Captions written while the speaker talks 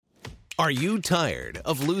Are you tired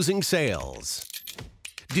of losing sales?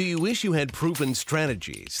 Do you wish you had proven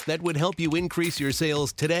strategies that would help you increase your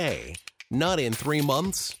sales today, not in 3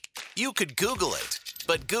 months? You could Google it,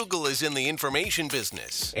 but Google is in the information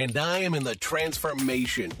business, and I am in the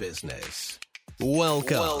transformation business.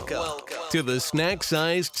 Welcome to the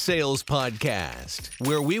Snack-Sized Sales Podcast,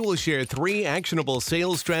 where we will share 3 actionable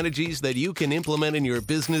sales strategies that you can implement in your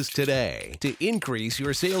business today to increase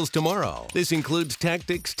your sales tomorrow. This includes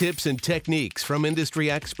tactics, tips, and techniques from industry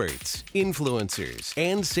experts, influencers,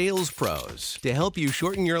 and sales pros to help you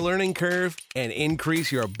shorten your learning curve and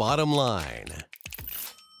increase your bottom line.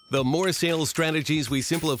 The more sales strategies we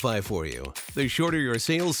simplify for you, the shorter your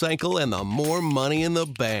sales cycle and the more money in the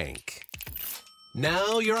bank.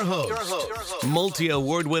 Now your host,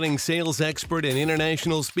 multi-award-winning sales expert and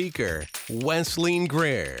international speaker, Wesley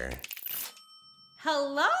Greer.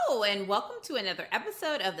 Hello, and welcome to another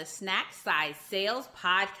episode of the Snack-Sized Sales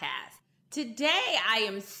Podcast. Today, I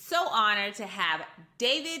am so honored to have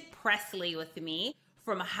David Presley with me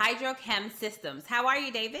from Hydrochem Systems. How are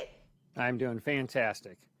you, David? I'm doing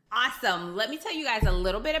fantastic. Awesome. Let me tell you guys a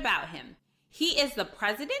little bit about him. He is the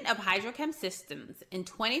president of Hydrochem Systems. In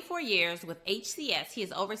 24 years with HCS, he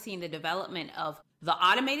has overseen the development of the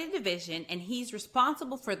automated division, and he's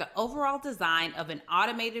responsible for the overall design of an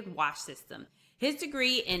automated wash system. His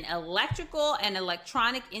degree in electrical and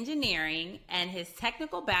electronic engineering and his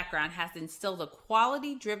technical background has instilled a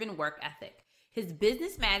quality-driven work ethic. His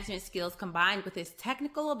business management skills combined with his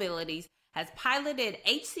technical abilities has piloted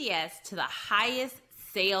HCS to the highest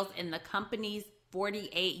sales in the company's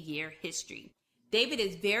 48-year history. David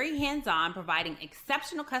is very hands-on, providing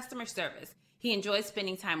exceptional customer service. He enjoys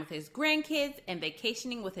spending time with his grandkids and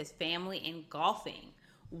vacationing with his family and golfing.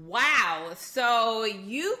 Wow, so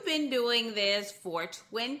you've been doing this for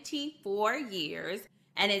 24 years,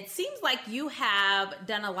 and it seems like you have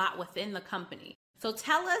done a lot within the company. So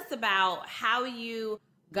tell us about how you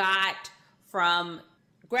got from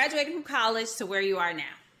graduating from college to where you are now.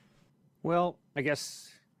 Well, I guess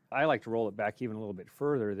I like to roll it back even a little bit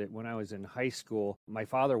further, that when I was in high school, my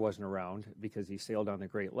father wasn't around because he sailed on the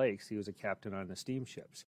Great Lakes. He was a captain on the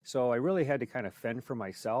steamships. So I really had to kind of fend for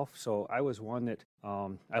myself. So I was one that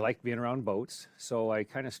I liked being around boats. So I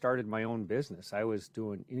kind of started my own business. I was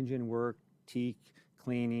doing engine work, teak,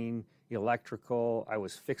 cleaning, electrical. I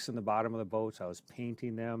was fixing the bottom of the boats. I was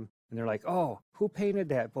painting them. And they're like, oh, who painted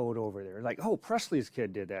that boat over there? Like, oh, Presley's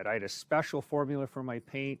kid did that. I had a special formula for my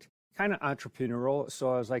paint. Kind of entrepreneurial,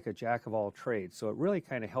 so I was like a jack of all trades. So it really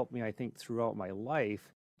kind of helped me, I think, throughout my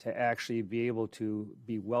life to actually be able to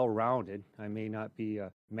be well-rounded. I may not be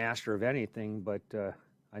a master of anything, but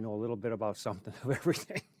I know a little bit about something of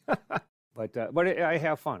everything. But I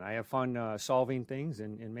have fun. I have fun solving things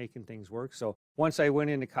and making things work. So once I went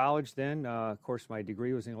into college then, of course, my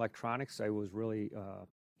degree was in electronics. I was really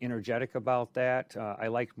energetic about that. I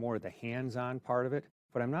liked more of the hands-on part of it.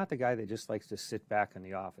 But I'm not the guy that just likes to sit back in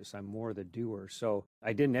the office. I'm more the doer. So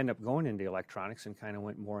I didn't end up going into electronics and kind of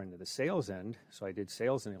went more into the sales end. So I did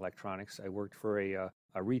sales in electronics. I worked for a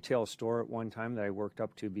retail store at one time that I worked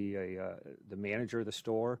up to be the manager of the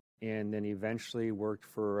store, and then eventually worked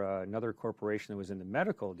for another corporation that was in the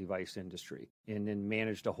medical device industry, and then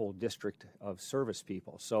managed a whole district of service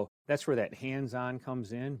people. So that's where that hands-on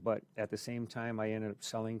comes in. But at the same time, I ended up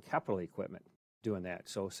selling capital equipment. Doing that,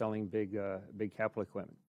 so selling big capital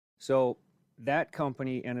equipment. So that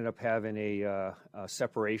company ended up having a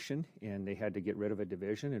separation, and they had to get rid of a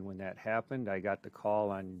division. And when that happened, I got the call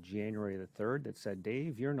on January the 3rd that said,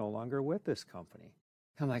 Dave, you're no longer with this company.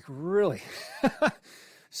 I'm like, really?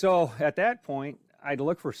 So at that point, I'd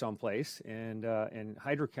look for someplace, and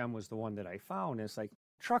Hydrochem was the one that I found. And it's like,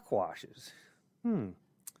 truck washes.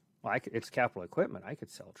 Well, it's capital equipment. I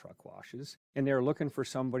could sell truck washes. And they were looking for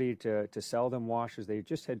somebody to sell them washes. They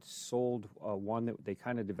just had sold one that they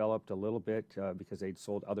kind of developed a little bit because they'd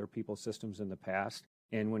sold other people's systems in the past.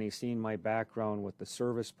 And when he seen my background with the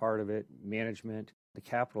service part of it, management, the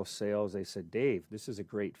capital sales, they said, Dave, this is a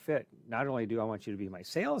great fit. Not only do I want you to be my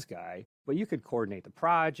sales guy, but you could coordinate the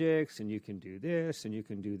projects, and you can do this, and you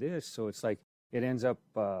can do this. So it's like it ends up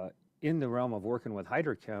in the realm of working with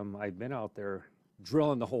Hydrochem. I've been out there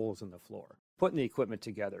drilling the holes in the floor, putting the equipment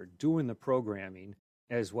together, doing the programming,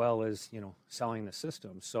 as well as, selling the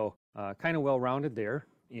system. So kind of well-rounded there.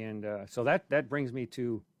 And so that brings me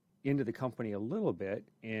into the company a little bit.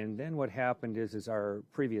 And then what happened is our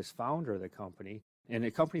previous founder of the company, and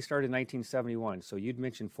the company started in 1971. So you'd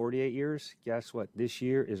mentioned 48 years. Guess what? This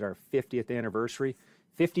year is our 50th anniversary.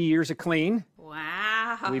 50 years of clean.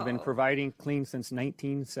 Wow. We've been providing clean since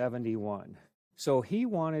 1971. So he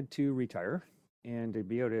wanted to retire. And to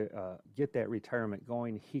be able to get that retirement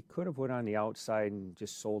going, he could have went on the outside and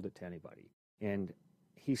just sold it to anybody. And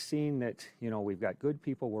he's seen that, we've got good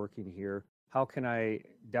people working here. How can I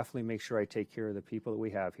definitely make sure I take care of the people that we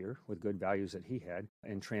have here with good values that he had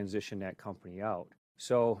and transition that company out?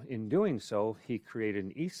 So in doing so, he created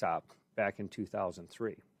an ESOP back in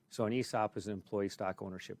 2003. So an ESOP is an employee stock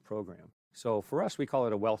ownership program. So for us, we call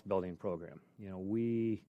it a wealth building program.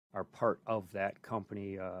 We are part of that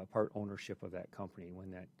company, part ownership of that company.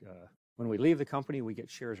 When we leave the company, we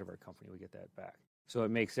get shares of our company. We get that back. So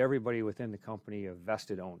it makes everybody within the company a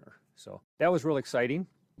vested owner. So that was real exciting.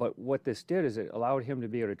 But what this did is it allowed him to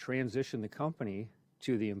be able to transition the company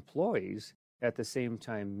to the employees at the same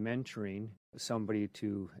time mentoring somebody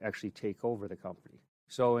to actually take over the company.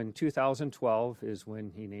 So in 2012 is when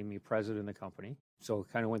he named me president of the company. So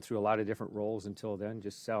kind of went through a lot of different roles until then,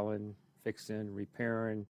 just selling, fixing,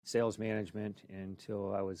 repairing, sales management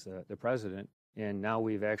until I was the president. And now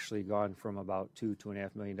we've actually gone from about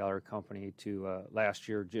 $2.5 million company to last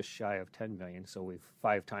year just shy of 10 million. So we've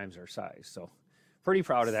 5 times our size. So pretty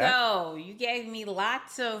proud of that. So you gave me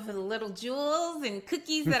lots of little jewels and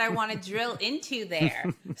cookies that I want to drill into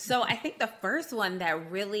there. So I think the first one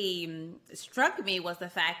that really struck me was the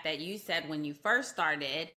fact that you said when you first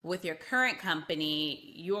started with your current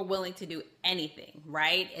company, you were willing to do anything,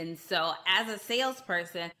 right? And so as a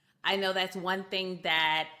salesperson, I know that's one thing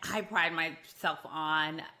that I pride myself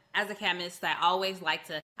on. As a chemist, I always like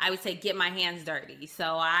to, I would say, get my hands dirty. So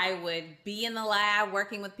I would be in the lab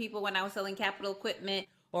working with people when I was selling capital equipment,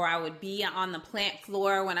 or I would be on the plant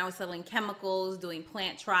floor when I was selling chemicals, doing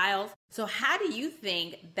plant trials. So how do you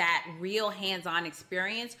think that real hands-on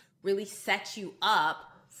experience really sets you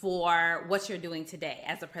up for what you're doing today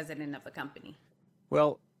as the president of the company?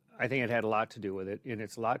 Well, I think it had a lot to do with it, and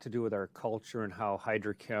it's a lot to do with our culture and how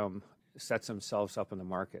HydroChem sets themselves up in the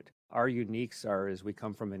market. Our uniques is we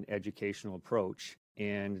come from an educational approach,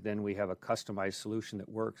 and then we have a customized solution that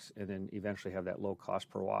works, and then eventually have that low cost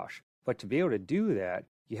per wash. But to be able to do that,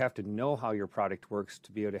 you have to know how your product works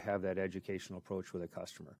to be able to have that educational approach with a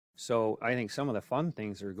customer. So I think some of the fun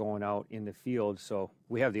things are going out in the field. So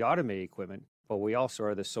we have the automated equipment, but we also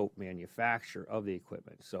are the soap manufacturer of the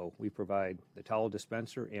equipment. So we provide the towel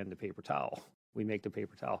dispenser and the paper towel. We make the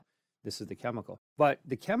paper towel. This is the chemical. But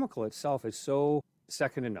the chemical itself is so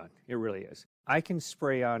second to none. It really is. I can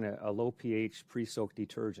spray on a low pH pre-soaked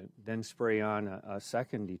detergent, then spray on a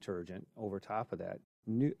second detergent over top of that,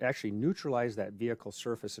 actually neutralize that vehicle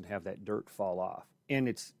surface and have that dirt fall off. And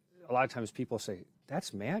it's a lot of times people say,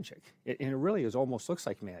 that's magic. And it really almost looks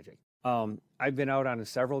like magic. I've been out on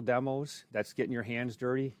several demos. That's getting your hands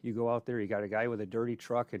dirty. You go out there, you got a guy with a dirty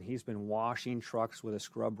truck, and he's been washing trucks with a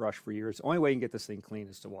scrub brush for years. The only way you can get this thing clean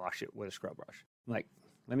is to wash it with a scrub brush. I'm like,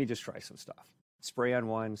 let me just try some stuff. Spray on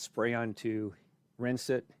 1, spray on 2, rinse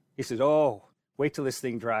it. He says, oh, wait till this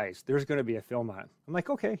thing dries. There's going to be a film on. I'm like,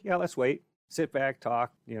 okay, yeah, let's wait. Sit back,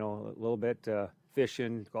 talk, a little bit,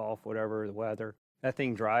 fishing, golf, whatever, the weather. That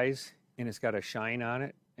thing dries, and it's got a shine on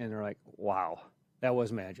it, and they're like, wow, that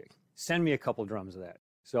was magic. Send me a couple drums of that.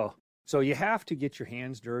 So you have to get your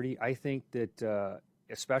hands dirty. I think that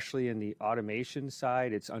especially in the automation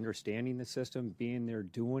side, it's understanding the system, being there,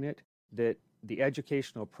 doing it, that the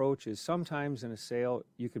educational approach is sometimes in a sale,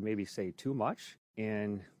 you can maybe say too much,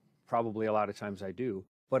 and probably a lot of times I do.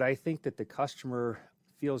 But I think that the customer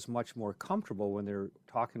feels much more comfortable when they're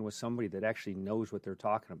talking with somebody that actually knows what they're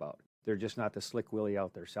talking about. They're just not the slick willy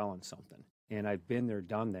out there selling something. And I've been there,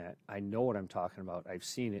 done that. I know what I'm talking about. I've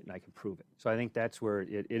seen it, and I can prove it. So I think that's where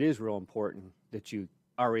it is real important that you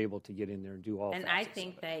are able to get in there and do all. And I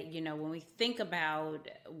think that, when we think about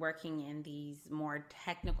working in these more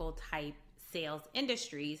technical type sales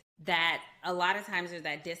industries, that a lot of times there's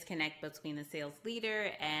that disconnect between the sales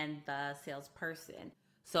leader and the salesperson.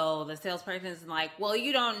 So the salesperson is like, well,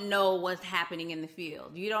 you don't know what's happening in the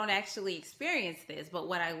field. You don't actually experience this. But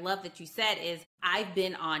what I love that you said is I've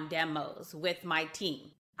been on demos with my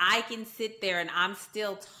team. I can sit there and I'm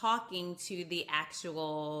still talking to the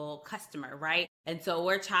actual customer, right? And so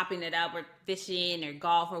we're chopping it up, we're fishing or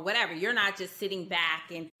golf or whatever. You're not just sitting back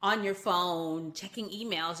and on your phone checking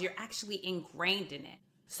emails. You're actually ingrained in it.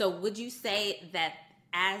 So would you say that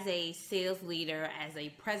as a sales leader, as a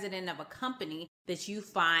president of a company, that you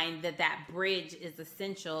find that bridge is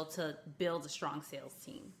essential to build a strong sales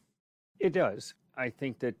team? It does. I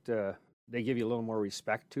think that they give you a little more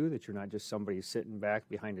respect too, that you're not just somebody sitting back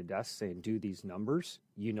behind a desk saying, do these numbers.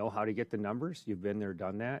 You know how to get the numbers. You've been there,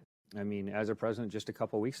 done that. I mean, as a president, just a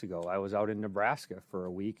couple of weeks ago, I was out in Nebraska for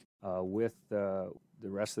a week with the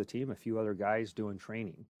rest of the team, a few other guys doing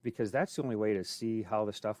training, because that's the only way to see how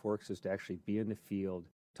the stuff works is to actually be in the field,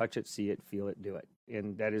 touch it, see it, feel it, do it.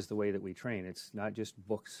 And that is the way that we train. It's not just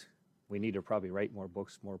books. We need to probably write more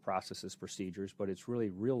books, more processes, procedures, but it's really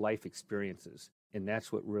real life experiences. And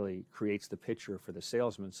that's what really creates the picture for the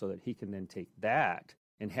salesman so that he can then take that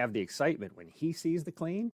and have the excitement when he sees the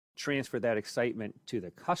clean, transfer that excitement to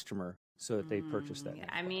the customer so that they purchase that.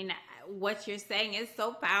 I mean, what you're saying is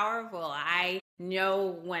so powerful. I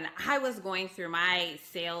know when I was going through my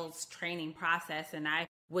sales training process and I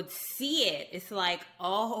would see it, it's like,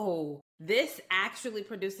 oh, this actually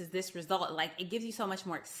produces this result. Like, it gives you so much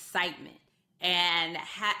more excitement. And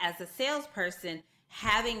as a salesperson,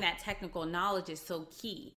 having that technical knowledge is so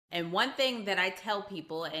key. And one thing that I tell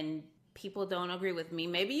people, and people don't agree with me,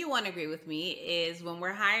 maybe you won't agree with me, is when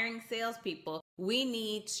we're hiring salespeople, we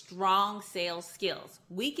need strong sales skills.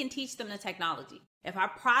 We can teach them the technology. If our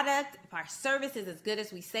product, if our service is as good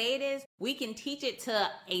as we say it is, we can teach it to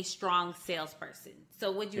a strong salesperson.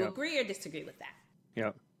 So would you agree or disagree with that?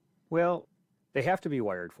 Yeah. Well, they have to be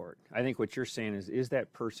wired for it. I think what you're saying is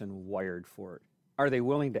that person wired for it? Are they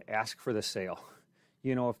willing to ask for the sale?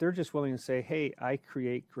 You know, if they're just willing to say, hey, I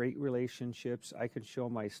create great relationships, I can show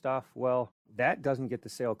my stuff, well, that doesn't get the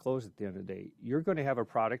sale closed at the end of the day. You're going to have a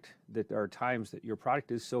product that there are times that your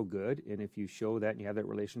product is so good, and if you show that and you have that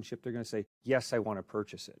relationship, they're going to say, yes, I want to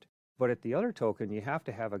purchase it. But at the other token, you have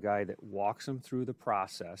to have a guy that walks them through the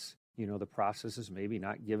process. You know, the process is maybe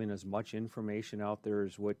not giving as much information out there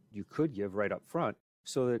as what you could give right up front,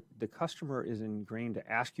 so that the customer is ingrained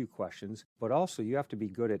to ask you questions, but also you have to be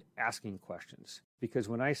good at asking questions. Because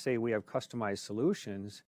when I say we have customized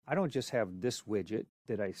solutions, I don't just have this widget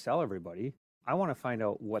that I sell everybody. I want to find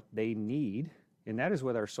out what they need, and that is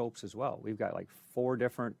with our soaps as well. We've got like 4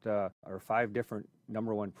 different or 5 different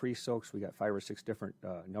number 1 pre-soaks. We got 5 or 6 different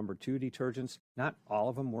number 2 detergents. Not all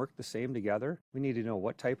of them work the same together. We need to know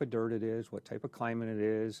what type of dirt it is, what type of climate it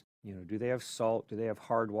is. You know, do they have salt? Do they have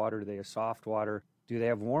hard water? Do they have soft water? Do they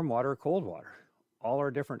have warm water or cold water? All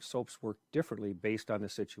our different soaps work differently based on the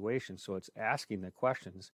situation. So it's asking the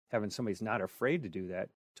questions, having somebody's not afraid to do that,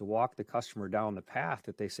 to walk the customer down the path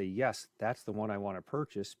that they say, yes, that's the one I want to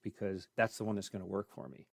purchase because that's the one that's going to work for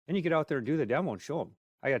me. And you get out there and do the demo and show them.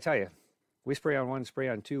 I got to tell you, we spray on 1, spray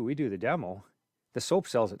on 2, we do the demo, the soap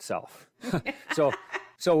sells itself.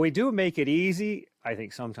 So we do make it easy, I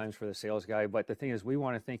think, sometimes for the sales guy. But the thing is, we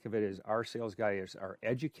want to think of it as our sales guys are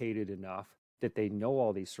educated enough that they know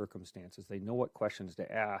all these circumstances. They know what questions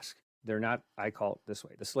to ask. They're not, I call it this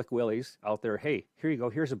way, the slick willies out there, hey, here you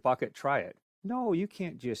go, here's a bucket, try it. No, you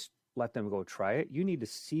can't just let them go try it. You need to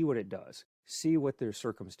see what it does, see what their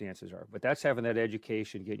circumstances are. But that's having that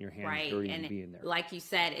education, getting your hands dirty and being there. Like you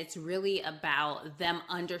said, it's really about them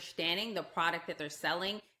understanding the product that they're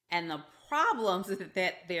selling and the problems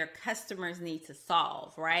that their customers need to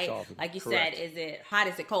solve, right? Like you said, is it hot,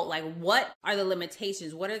 is it cold? Like, what are the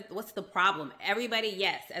limitations? What's the problem? Everybody,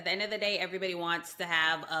 yes, at the end of the day, everybody wants to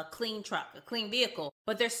have a clean truck, a clean vehicle,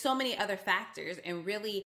 but there's so many other factors, and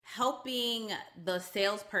really helping the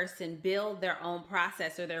salesperson build their own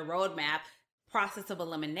process or their roadmap, process of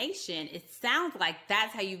elimination. It sounds like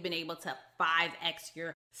that's how you've been able to 5x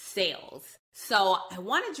your sales. So I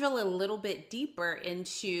want to drill a little bit deeper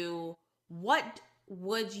into what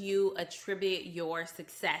would you attribute your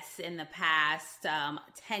success in the past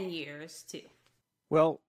 10 years to?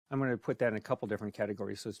 Well, I'm going to put that in a couple different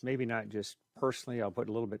categories. So it's maybe not just personally, I'll put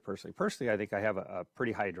a little bit personally. Personally, I think I have a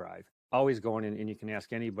pretty high drive. Always going in, and you can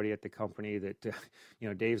ask anybody at the company that,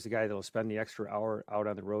 Dave's the guy that'll spend the extra hour out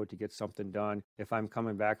on the road to get something done. If I'm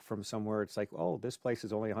coming back from somewhere, it's like, oh, this place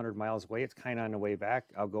is only 100 miles away. It's kind of on the way back.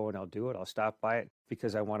 I'll go and I'll do it. I'll stop by it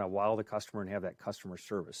because I want to wow the customer and have that customer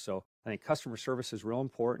service. So I think customer service is real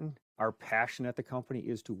important. Our passion at the company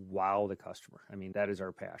is to wow the customer. I mean, that is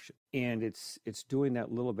our passion. And it's doing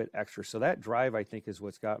that little bit extra. So that drive, I think, is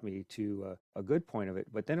what's got me to a good point of it.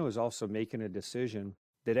 But then it was also making a decision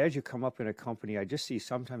that as you come up in a company, I just see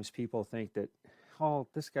sometimes people think that, oh,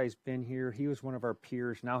 this guy's been here. He was one of our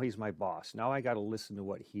peers. Now he's my boss. Now I got to listen to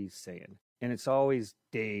what he's saying. And it's always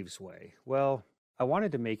Dave's way. Well, I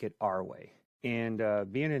wanted to make it our way. And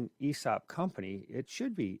being an ESOP company, it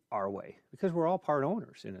should be our way because we're all part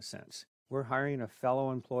owners in a sense. We're hiring a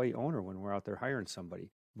fellow employee owner when we're out there hiring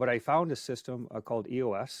somebody. But I found a system called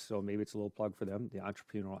EOS, so maybe it's a little plug for them, the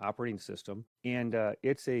Entrepreneurial Operating System, and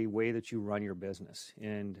it's a way that you run your business.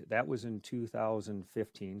 And that was in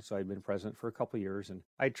 2015, so I'd been president for a couple of years, and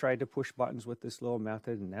I tried to push buttons with this little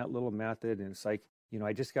method and that little method, and it's like,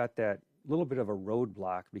 I just got that little bit of a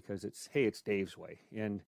roadblock because it's Dave's way.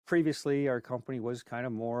 And previously, our company was kind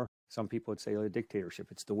of more, some people would say, a dictatorship.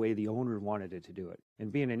 It's the way the owner wanted it to do it. And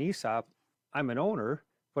being an ESOP, I'm an owner,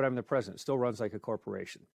 but I'm the president. It still runs like a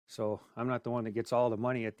corporation. So I'm not the one that gets all the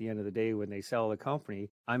money at the end of the day when they sell the company.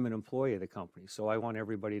 I'm an employee of the company. So I want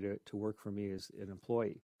everybody to work for me as an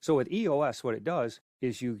employee. So with EOS, what it does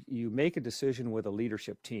is you make a decision with a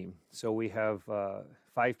leadership team. So we have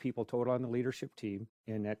 5 people total on the leadership team,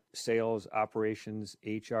 and that sales, operations,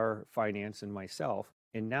 HR, finance, and myself.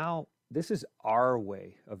 And now this is our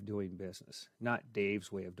way of doing business, not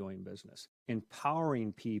Dave's way of doing business.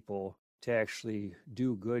 Empowering people to actually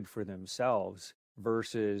do good for themselves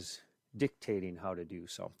versus dictating how to do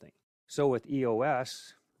something. So with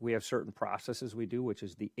EOS, we have certain processes we do, which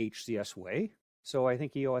is the HCS way. So I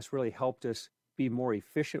think EOS really helped us be more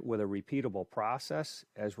efficient with a repeatable process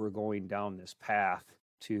as we're going down this path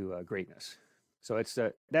to greatness. So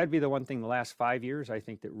that'd be the one thing the last 5 years I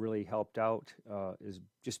think that really helped out is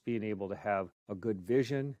just being able to have a good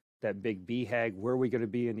vision, that big BHAG, where are we going to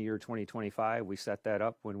be in the year 2025? We set that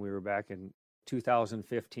up when we were back in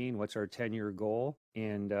 2015. What's our 10-year goal?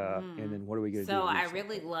 And then what are we going to do? So I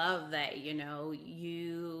really love that,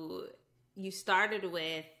 you started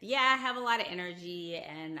with, I have a lot of energy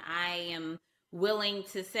and I am willing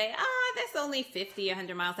to say, that's only 50,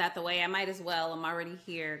 100 miles out the way. I might as well. I'm already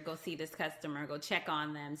here. Go see this customer, go check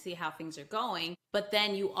on them, see how things are going. But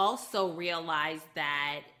then you also realize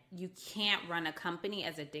that you can't run a company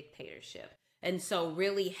as a dictatorship. And so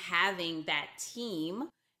really having that team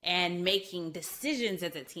and making decisions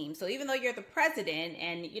as a team. So even though you're the president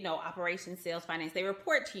and, operations, sales, finance, they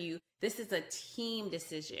report to you, this is a team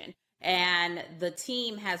decision. And the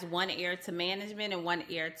team has one ear to management and one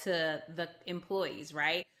ear to the employees,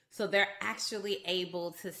 right? So they're actually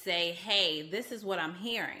able to say, hey, this is what I'm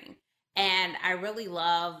hearing. And I really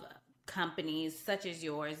love companies such as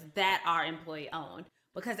yours that are employee owned,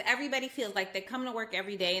 because everybody feels like they come to work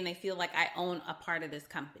every day and they feel like I own a part of this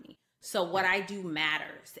company. So what I do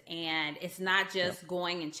matters. And it's not just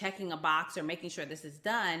going and checking a box or making sure this is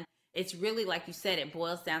done. It's really, like you said, it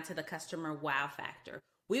boils down to the customer wow factor.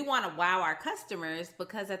 We want to wow our customers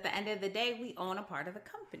because at the end of the day, we own a part of the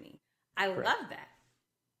company. I love that.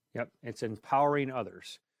 Yep. It's empowering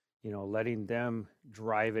others, letting them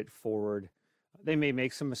drive it forward. They may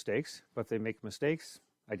make some mistakes, but if they make mistakes,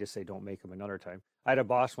 I just say don't make them another time. I had a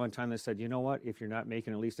boss one time that said, you know what, if you're not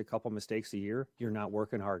making at least a couple mistakes a year, you're not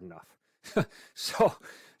working hard enough.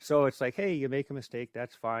 So it's like, hey, you make a mistake,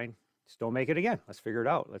 that's fine. Just don't make it again. Let's figure it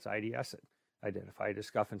out. Let's IDS it. Identify,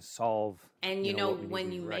 discuss, and solve. And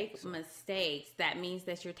when you make mistakes, that means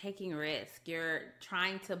that you're taking risk. You're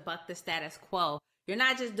trying to buck the status quo. You're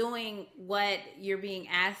not just doing what you're being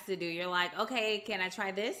asked to do. You're like, okay, can I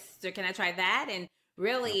try this or can I try that? And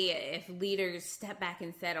really, if leaders step back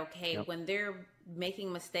and said, okay, when they're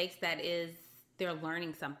making mistakes, they're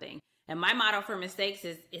learning something. And my motto for mistakes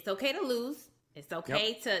is it's okay to lose. It's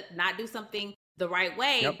okay to not do something the right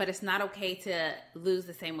way, but it's not okay to lose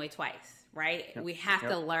the same way twice. Right? We have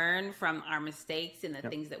to learn from our mistakes and the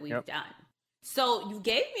things that we've done. So you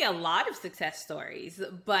gave me a lot of success stories,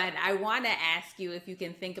 but I want to ask you if you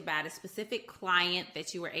can think about a specific client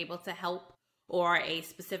that you were able to help or a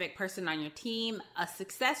specific person on your team, a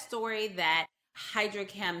success story that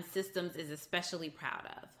HydroChem Systems is especially proud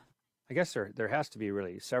of. I guess there has to be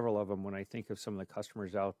really several of them when I think of some of the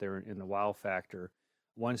customers out there in the wow factor.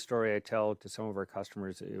 One story I tell to some of our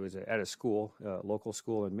customers, it was at a school, a local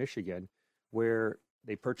school in Michigan, where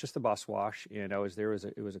they purchased the bus wash, and I was there.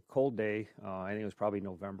 It was a cold day. I think it was probably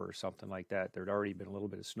November or something like that. There'd already been a little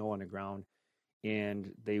bit of snow on the ground,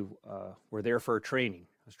 and they were there for training.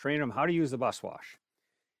 I was training them how to use the bus wash.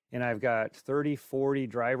 And I've got 30, 40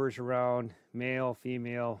 drivers around, male,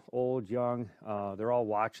 female, old, young. They're all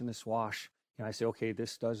watching this wash. And I say, okay,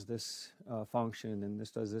 this does this function, and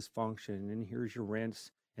this does this function, and here's your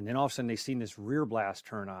rinse. And then all of a sudden, they seen this rear blast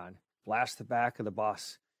turn on, blast the back of the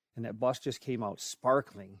bus. And that bus just came out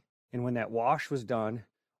sparkling. And when that wash was done,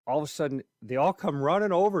 all of a sudden, they all come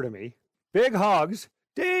running over to me. Big hugs.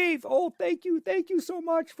 Dave, thank you so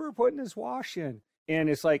much for putting this wash in. And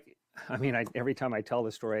it's like, every time I tell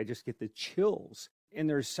this story, I just get the chills. And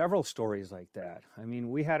there's several stories like that.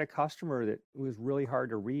 We had a customer that was really hard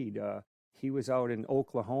to read. He was out in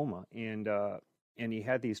Oklahoma, and he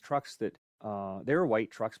had these trucks that, they were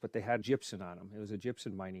white trucks, but they had gypsum on them. It was a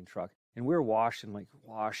gypsum mining truck. And we're washing like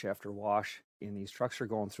wash after wash, and these trucks are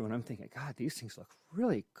going through, and I'm thinking, God, these things look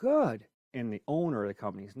really good. And the owner of the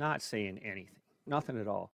company is not saying anything, nothing at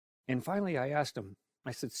all. And finally, I asked him,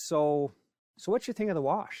 I said, so what you think of the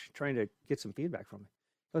wash? Trying to get some feedback from him.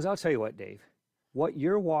 He goes, I'll tell you what, Dave, what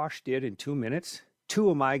your wash did in 2 minutes, 2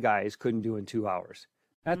 of my guys couldn't do in 2 hours.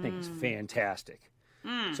 That thing is fantastic.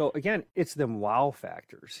 So again, it's them wow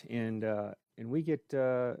factors. And we get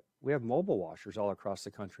We have mobile washers all across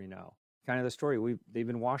the country now. Kind of the story, they've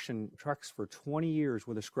been washing trucks for 20 years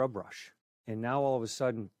with a scrub brush. And now all of a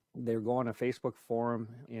sudden, they go on a Facebook forum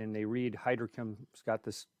and they read Hydrochem's got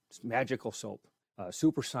this magical soap,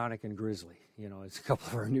 Supersonic and Grizzly. It's a couple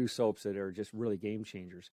of our new soaps that are just really game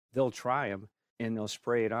changers. They'll try them and they'll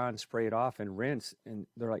spray it on, spray it off, and rinse. And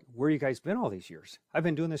they're like, where you guys been all these years? I've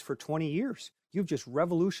been doing this for 20 years. You've just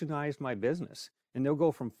revolutionized my business. And they'll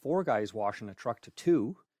go from 4 guys washing a truck to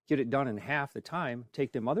 2, get it done in half the time,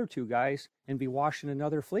 take them other 2 guys and be washing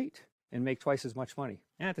another fleet and make twice as much money.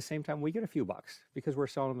 And at the same time, we get a few bucks because we're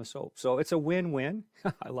selling them the soap. So it's a win-win.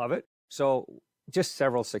 I love it. So just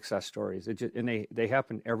several success stories. And they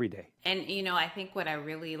happen every day. And, I think what I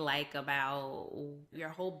really like about your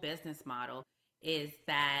whole business model is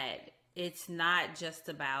that it's not just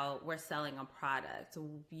about we're selling a product.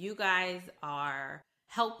 You guys are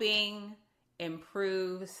helping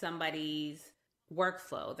improve somebody's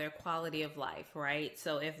workflow, their quality of life, right?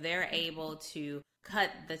 So if they're able to cut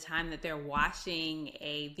the time that they're washing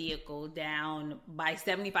a vehicle down by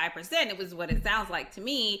 75%, it was what it sounds like to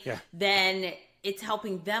me, then it's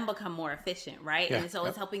helping them become more efficient, right? And so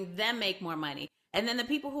it's helping them make more money. And then the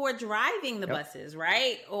people who are driving the buses,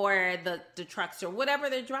 right? Or the trucks or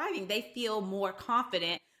whatever they're driving, they feel more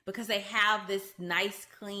confident because they have this nice,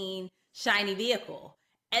 clean, shiny vehicle.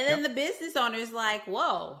 And then the business owner's like,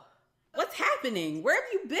 whoa, what's happening? Where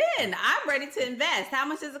have you been? I'm ready to invest. How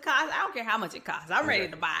much does it cost? I don't care how much it costs. I'm ready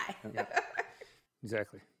to buy.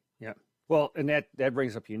 Exactly. Yeah. Well, and that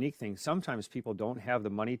brings up a unique thing. Sometimes people don't have the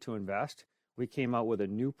money to invest. We came out with a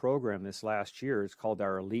new program this last year. It's called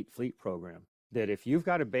our Elite Fleet Program. That if you've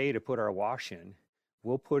got a bay to put our wash in,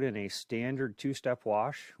 we'll put in a standard 2-step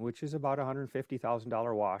wash, which is about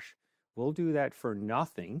 $150,000 wash. We'll do that for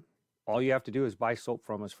nothing. All you have to do is buy soap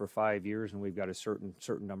from us for 5 years, and we've got a certain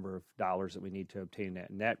number of dollars that we need to obtain that.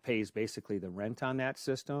 And that pays basically the rent on that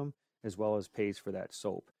system as well as pays for that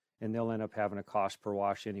soap. And they'll end up having a cost per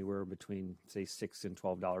wash anywhere between, say, $6 and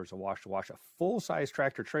 $12 a wash to wash a full-size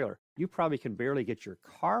tractor trailer. You probably can barely get your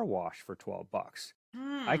car washed for $12.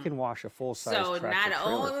 I can wash a full-size tractor trailer. So not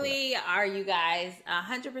only are you guys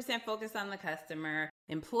 100% focused on the customer,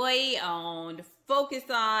 employee-owned, focused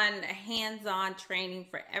on hands-on training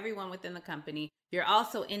for everyone within the company, you're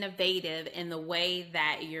also innovative in the way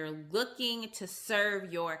that you're looking to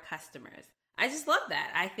serve your customers. I just love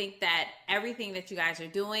that. I think that everything that you guys are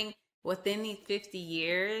doing within these 50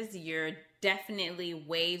 years, you're definitely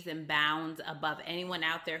waves and bounds above anyone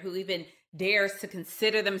out there who even dares to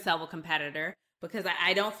consider themselves a competitor. Because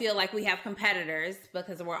I don't feel like we have competitors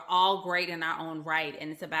because we're all great in our own right.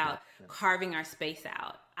 And it's about carving our space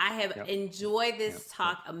out. I have enjoyed this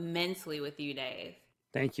talk immensely with you, Dave.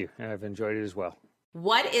 Thank you. I've enjoyed it as well.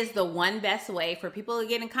 What is the one best way for people to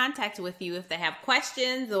get in contact with you if they have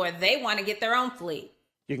questions or they want to get their own fleet?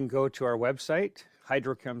 You can go to our website,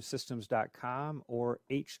 hydrochemsystems.com or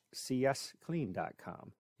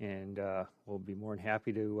hcsclean.com. And we'll be more than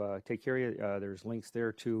happy to take care of you. There's links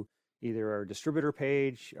there to either our distributor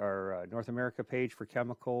page, our North America page for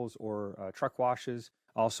chemicals, or truck washes.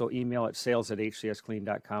 Also, email at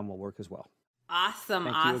sales@hcsclean.com will work as well. Awesome.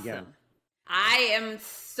 Thank you again. I am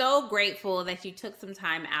so grateful that you took some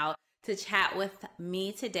time out to chat with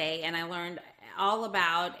me today, and I learned all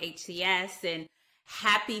about HCS, and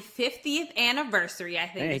happy 50th anniversary. I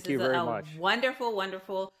think Thank this you is very a much.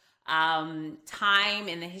 wonderful time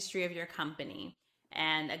in the history of your company.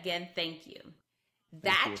 And again, thank you.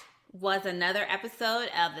 That was another episode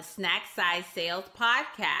of the Snack Size Sales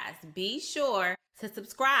Podcast. Be sure to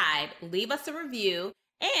subscribe, leave us a review,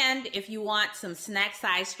 and if you want some snack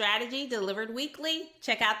size strategy delivered weekly,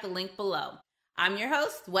 check out the link below. I'm your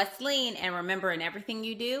host, Wesleyan, and remember, in everything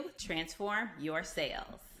you do, transform your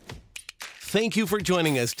sales. Thank you for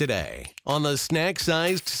joining us today on the Snack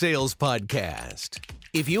Sized Sales Podcast.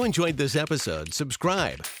 If you enjoyed this episode,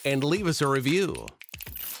 subscribe and leave us a review.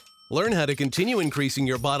 Learn how to continue increasing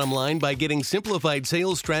your bottom line by getting simplified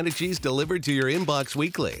sales strategies delivered to your inbox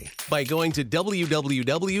weekly by going to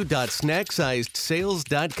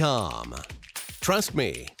www.snacksizedSales.com. Trust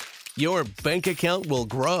me, your bank account will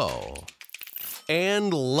grow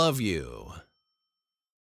and love you.